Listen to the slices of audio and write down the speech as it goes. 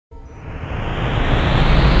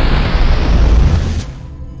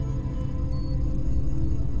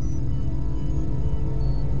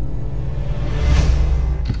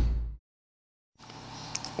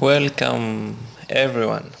Welcome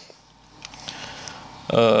everyone.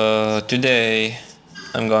 Today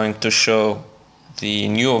I'm going to show the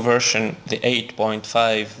new version, the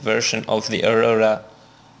 8.5 version of the Aurora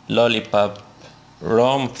Lollipop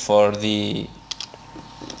ROM for the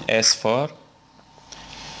S4.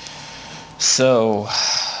 So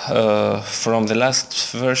from the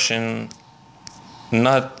last version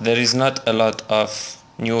there is not a lot of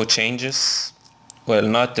new changes, well,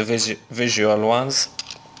 not the visual ones.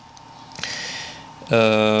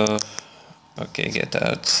 Okay, get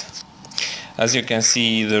out. As you can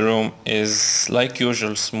see, the room is like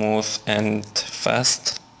usual smooth and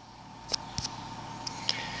fast.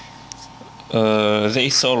 They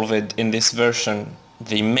solved in this version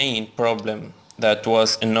the main problem that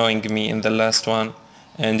was annoying me in the last one,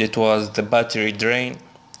 and it was the battery drain,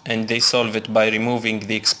 and they solved it by removing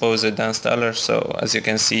the exposed installer. So as you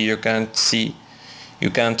can see, you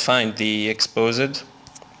can't find the exposed.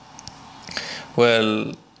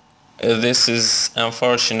 Well, this is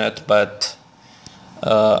unfortunate, but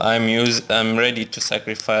I'm ready to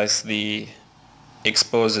sacrifice the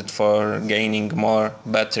exposed for gaining more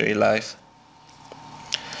battery life.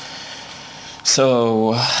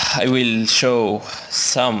 So I will show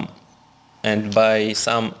some, and by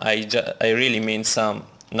some I really mean some,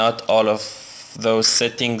 not all of those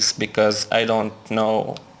settings, because I don't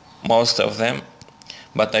know most of them,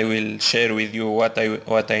 but I will share with you what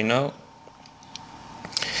I know.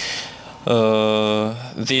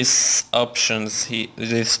 This option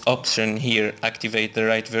here, activate the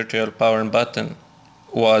right virtual power button,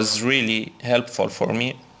 was really helpful for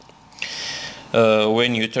me.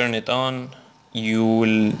 When you turn it on, you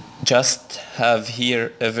will just have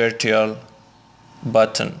here a virtual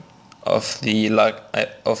button of the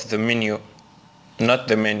menu, not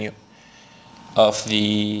the menu, of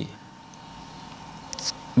the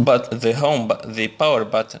power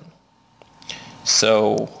button.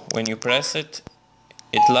 So when you press it,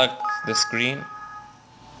 it locks the screen.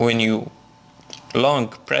 When you long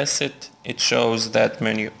press it, it shows that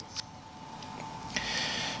menu.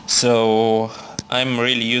 So I'm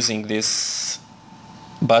really using this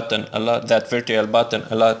button a lot, that virtual button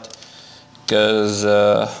a lot, because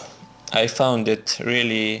I found it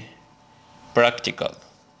really practical.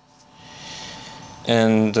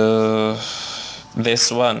 And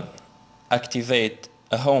this one, activate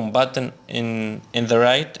a home button in the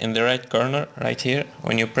right corner, right here.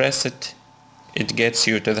 When you press it, it gets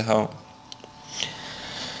you to the home.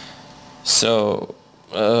 So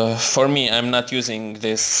for me, I'm not using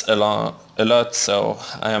this a lot, so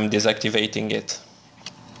I am deactivating it.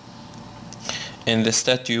 In the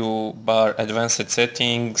status bar advanced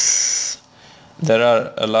settings, there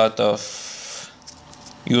are a lot of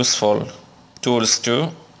useful tools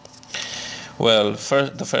too. Well,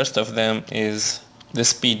 the first of them is the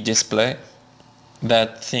speed display.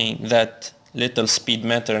 That little speed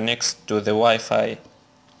meter next to the Wi-Fi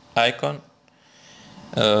icon.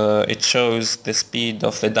 It shows the speed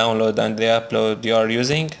of the download and the upload you are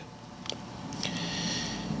using.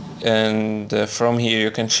 And from here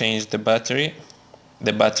you can change the battery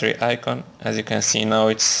icon. As you can see now,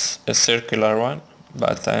 it's a circular one,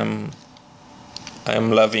 but I'm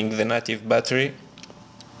loving the native battery.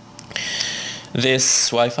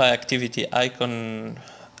 This Wi-Fi activity icon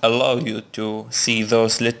allows you to see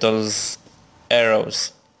those little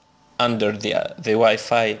arrows under the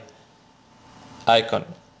Wi-Fi icon,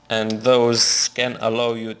 and those can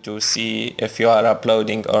allow you to see if you are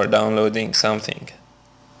uploading or downloading something.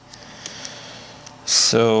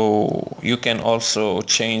 So you can also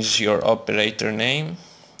change your operator name.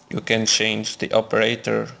 You can change the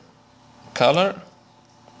operator color.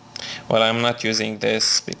 Well, I'm not using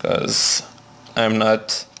this because I'm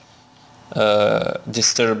not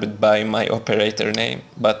disturbed by my operator name,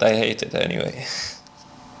 but I hate it anyway.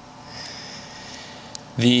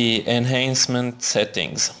 The enhancement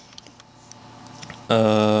settings.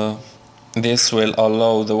 This will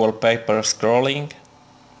allow the wallpaper scrolling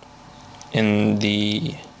in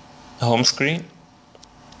the home screen.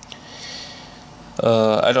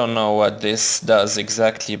 I don't know what this does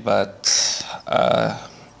exactly, but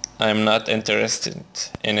I'm not interested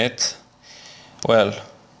in it. Well,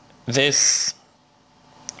 what is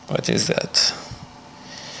that?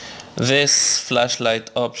 This flashlight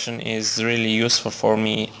option is really useful for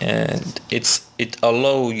me, and it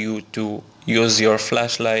allows you to use your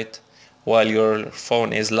flashlight while your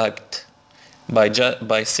phone is locked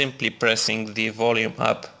by simply pressing the volume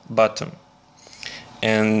up button,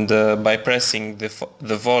 and by pressing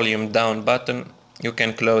the volume down button you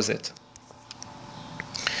can close it.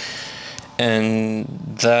 And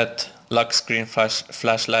that lock screen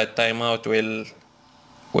flashlight timeout will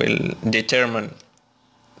will determine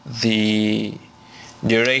the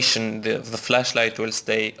duration the flashlight will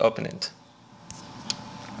stay opened.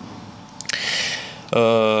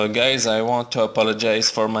 Guys, I want to apologize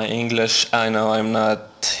for my English. I know I'm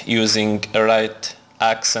not using a right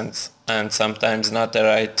accent and sometimes not the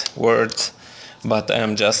right words, but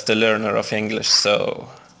I'm just a learner of English, so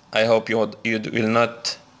I hope you will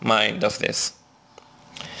not mind of this.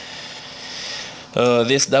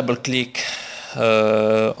 This double click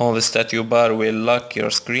on the statue bar will lock your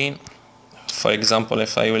screen. For example,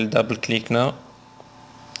 if I will double click now,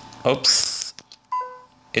 oops,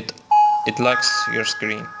 it locks your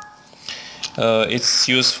screen. It's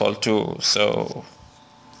useful too, so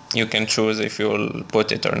you can choose if you will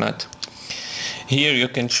put it or not. Here you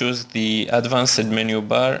can choose the advanced menu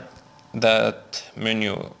bar. That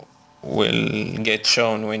menu will get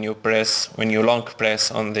shown when you long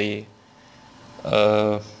press on the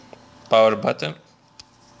power button.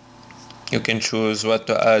 You can choose what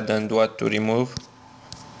to add and what to remove.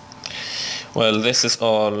 Well, this is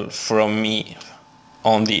all from me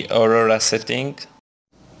on the Aurora setting.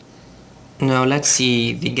 Now let's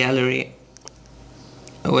see the gallery.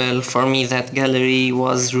 Well, for me that gallery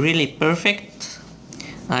was really perfect.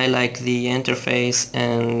 I like the interface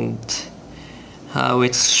and how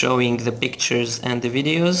it's showing the pictures and the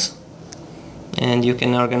videos, and you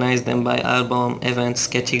can organize them by album, events,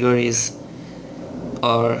 categories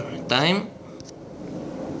or time.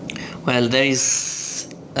 Well, there is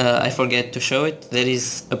I forget to show it, there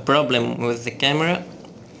is a problem with the camera.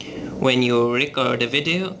 When you record a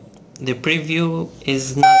video, the preview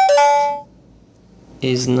is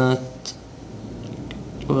not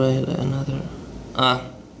well, another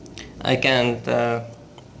I can't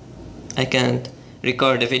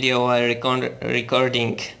record a video while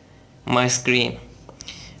recording my screen.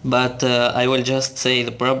 But I will just say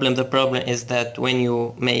the problem. The problem is that when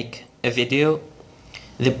you make a video,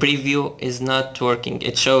 the preview is not working.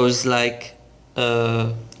 It shows like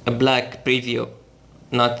a black preview.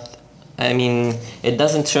 It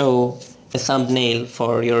doesn't show a thumbnail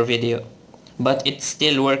for your video, but it's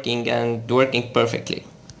still working and working perfectly.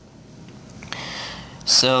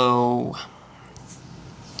 So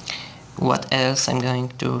what else I'm going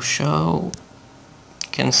to show?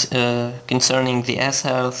 Concerning the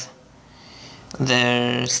S-Health,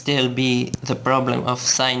 there still be the problem of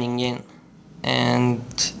signing in, and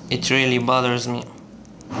it really bothers me.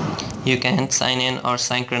 You can't sign in or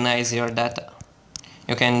synchronize your data.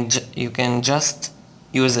 You can just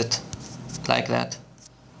use it like that.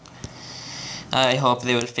 I hope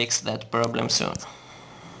they will fix that problem soon.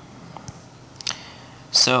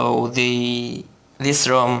 So this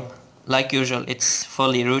ROM, like usual, it's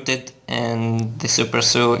fully rooted and the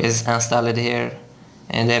SuperSU is installed here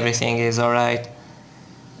and everything is alright.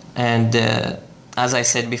 And as I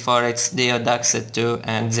said before, it's Deodexed too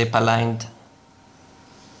and Zipaligned,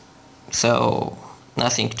 so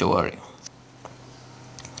nothing to worry.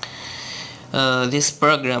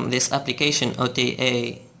 This application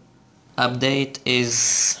OTA update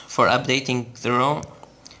is for updating the ROM.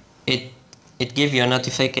 It gives you a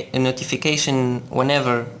notification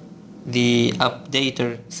whenever the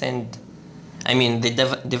updater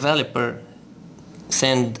the developer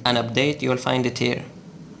send an update. You will find it here.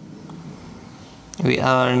 We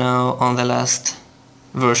are now on the last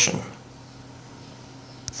version.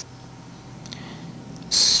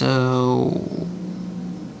 So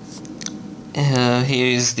here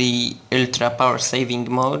is the ultra power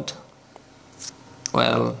saving mode.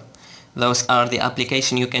 Well, those are the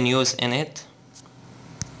application you can use in it.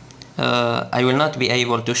 I will not be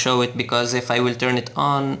able to show it because if I will turn it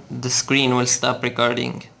on, the screen will stop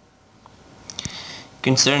recording.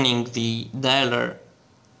 Concerning the dialer,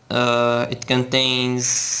 it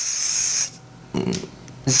contains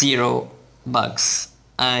 0 bugs.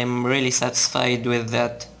 I'm really satisfied with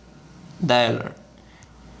that dialer.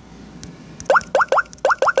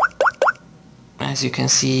 As you can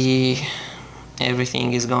see,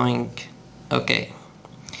 everything is going okay.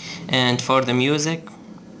 And for the music,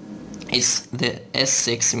 it's the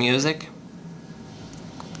S6 music.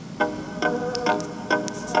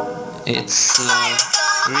 It's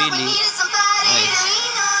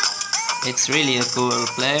really a cool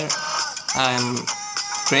player. I'm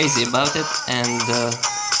crazy about it. And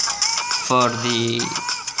for the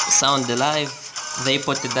sound alive, they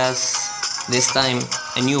put it as this time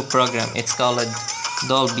a new program. It's called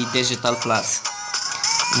Dolby Digital Plus.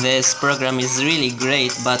 This program is really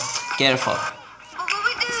great, but careful.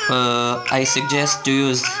 I suggest to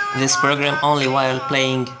use this program only while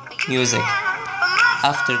playing music.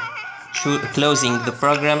 After closing the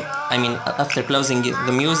program, after closing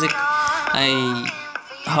the music, I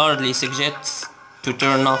hardly suggest to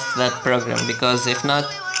turn off that program, because if not,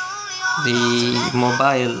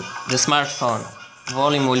 the smartphone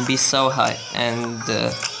volume will be so high, and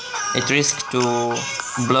it risks to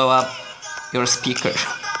blow up your speaker.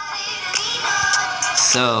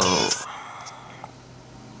 So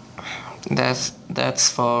that's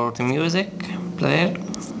for the music player.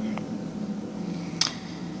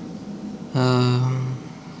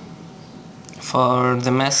 For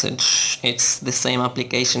the message, it's the same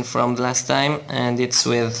application from the last time, and it's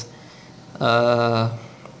with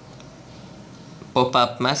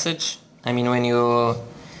pop-up message. I mean, when you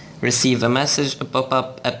receive a message, a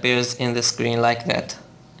pop-up appears in the screen like that,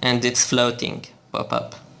 and it's floating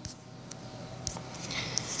pop-up.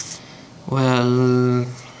 Well,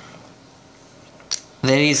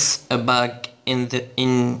 there is a bug in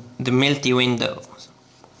the multi-window.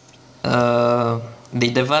 The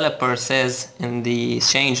developer says in the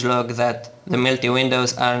changelog that the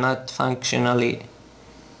multi-windows are not functionally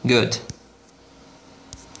good.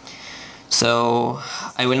 So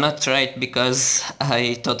I will not try it because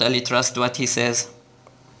I totally trust what he says.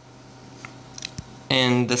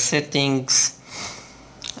 In the settings,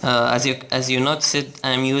 as you noticed,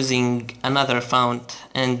 I'm using another font,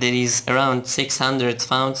 and there is around 600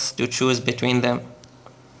 fonts to choose between them,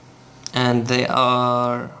 and they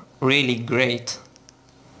are really great.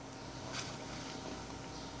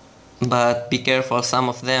 But be careful, some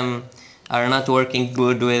of them are not working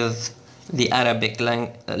good with the Arabic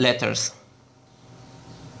letters.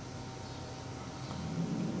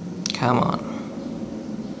 Come on.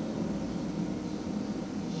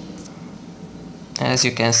 As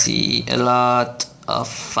you can see, a lot of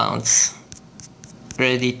fonts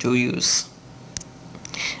ready to use,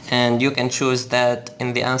 and you can choose that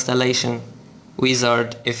in the installation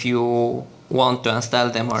wizard if you want to install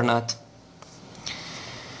them or not.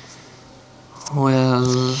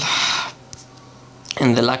 Well,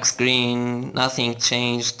 in the lock screen nothing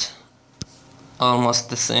changed, almost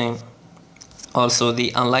the same. Also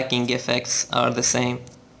the unlocking effects are the same.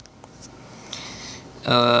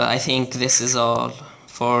 I think this is all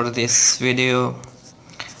for this video.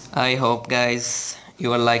 I hope guys you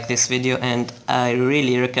will like this video, and I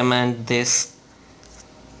really recommend this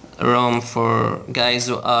ROM for guys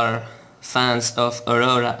who are fans of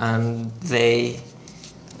Aurora and they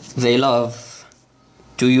love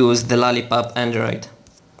to use the Lollipop Android.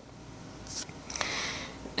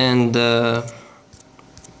 And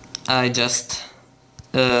I just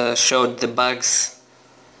showed the bugs,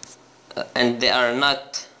 and they are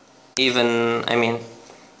not even, I mean,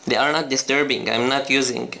 they are not disturbing. I'm not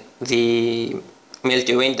using the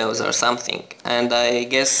multi-windows or something, and I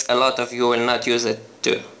guess a lot of you will not use it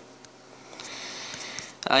too.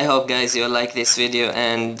 I hope guys you like this video,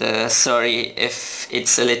 and sorry if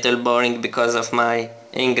it's a little boring because of my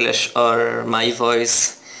English or my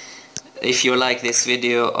voice. If you like this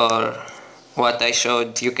video or what I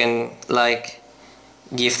showed, you can like,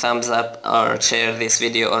 give thumbs up, or share this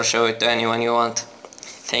video, or show it to anyone you want.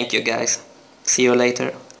 Thank you guys. See you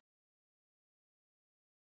later.